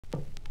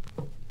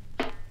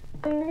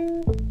I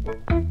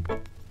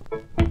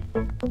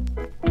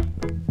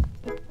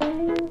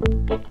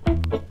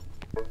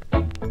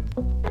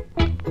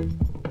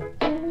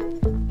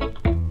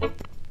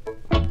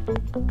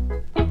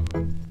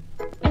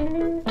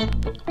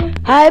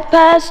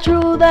passed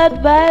through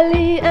that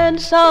valley and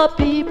saw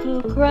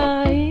people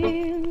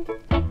crying.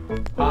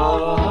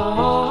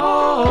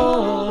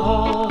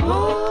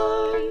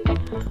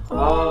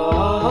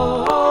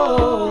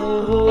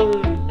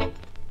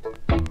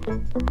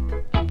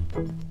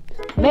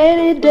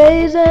 Many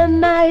days and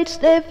nights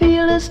they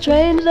feel the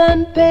strains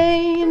and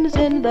pains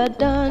in the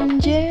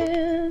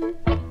dungeon.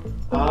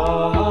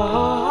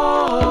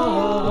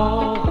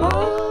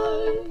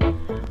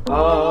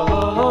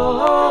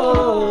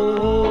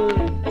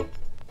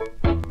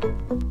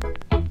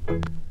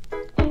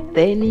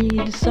 They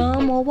need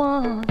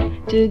someone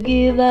to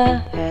give a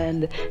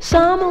hand,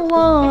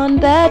 someone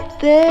that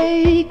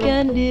they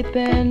can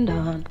depend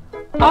on.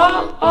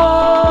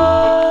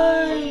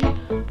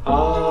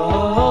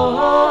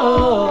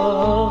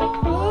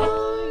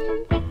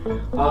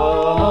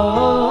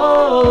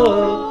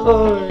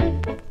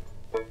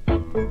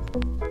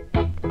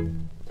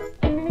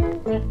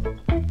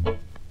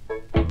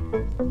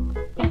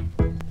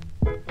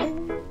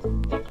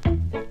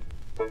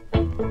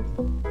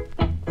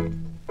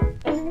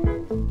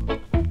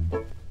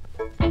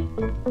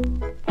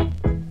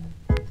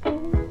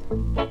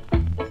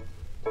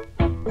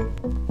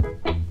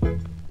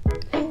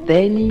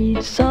 They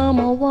need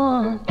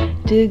someone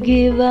to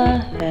give a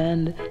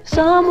hand,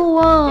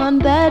 someone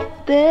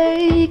that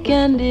they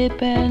can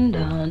depend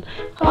on.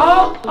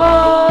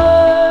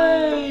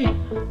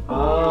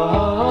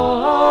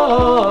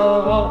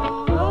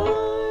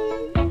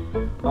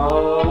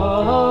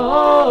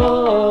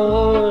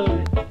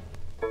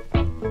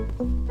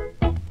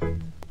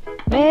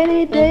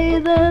 Many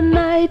days and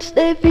nights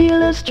they feel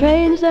the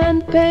strains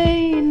and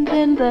pains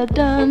in the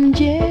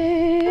dungeon.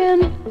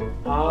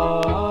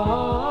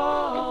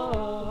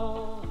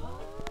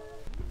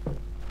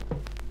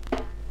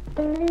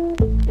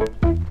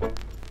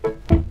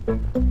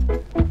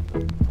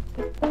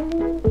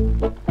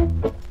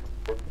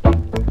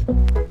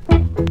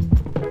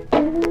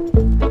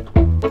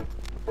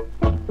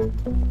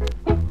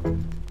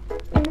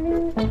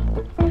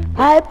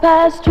 I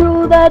passed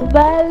through that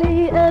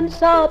valley and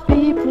saw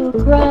people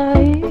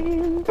crying.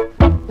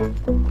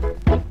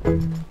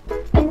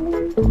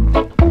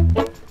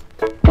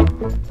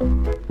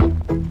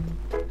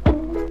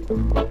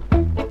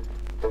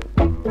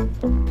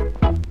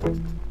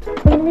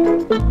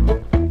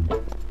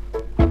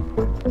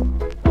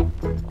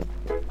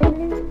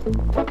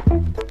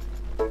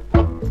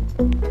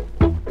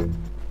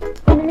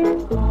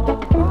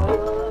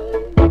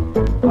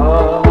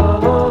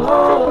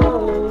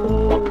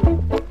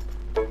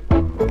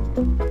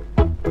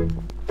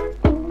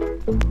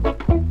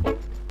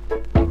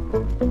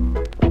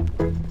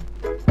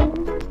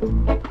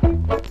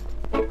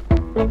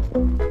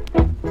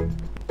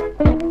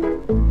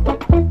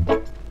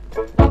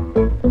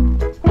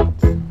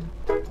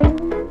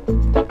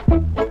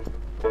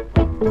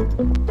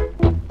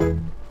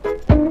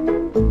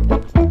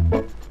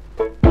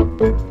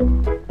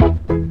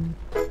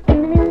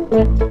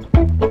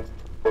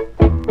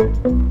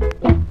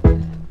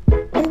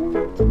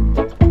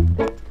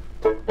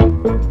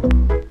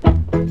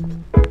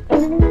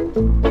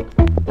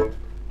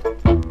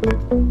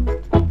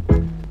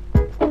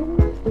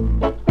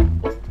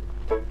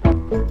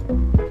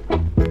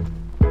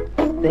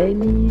 They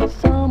need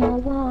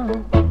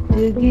someone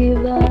to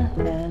give a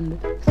hand,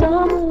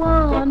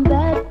 someone that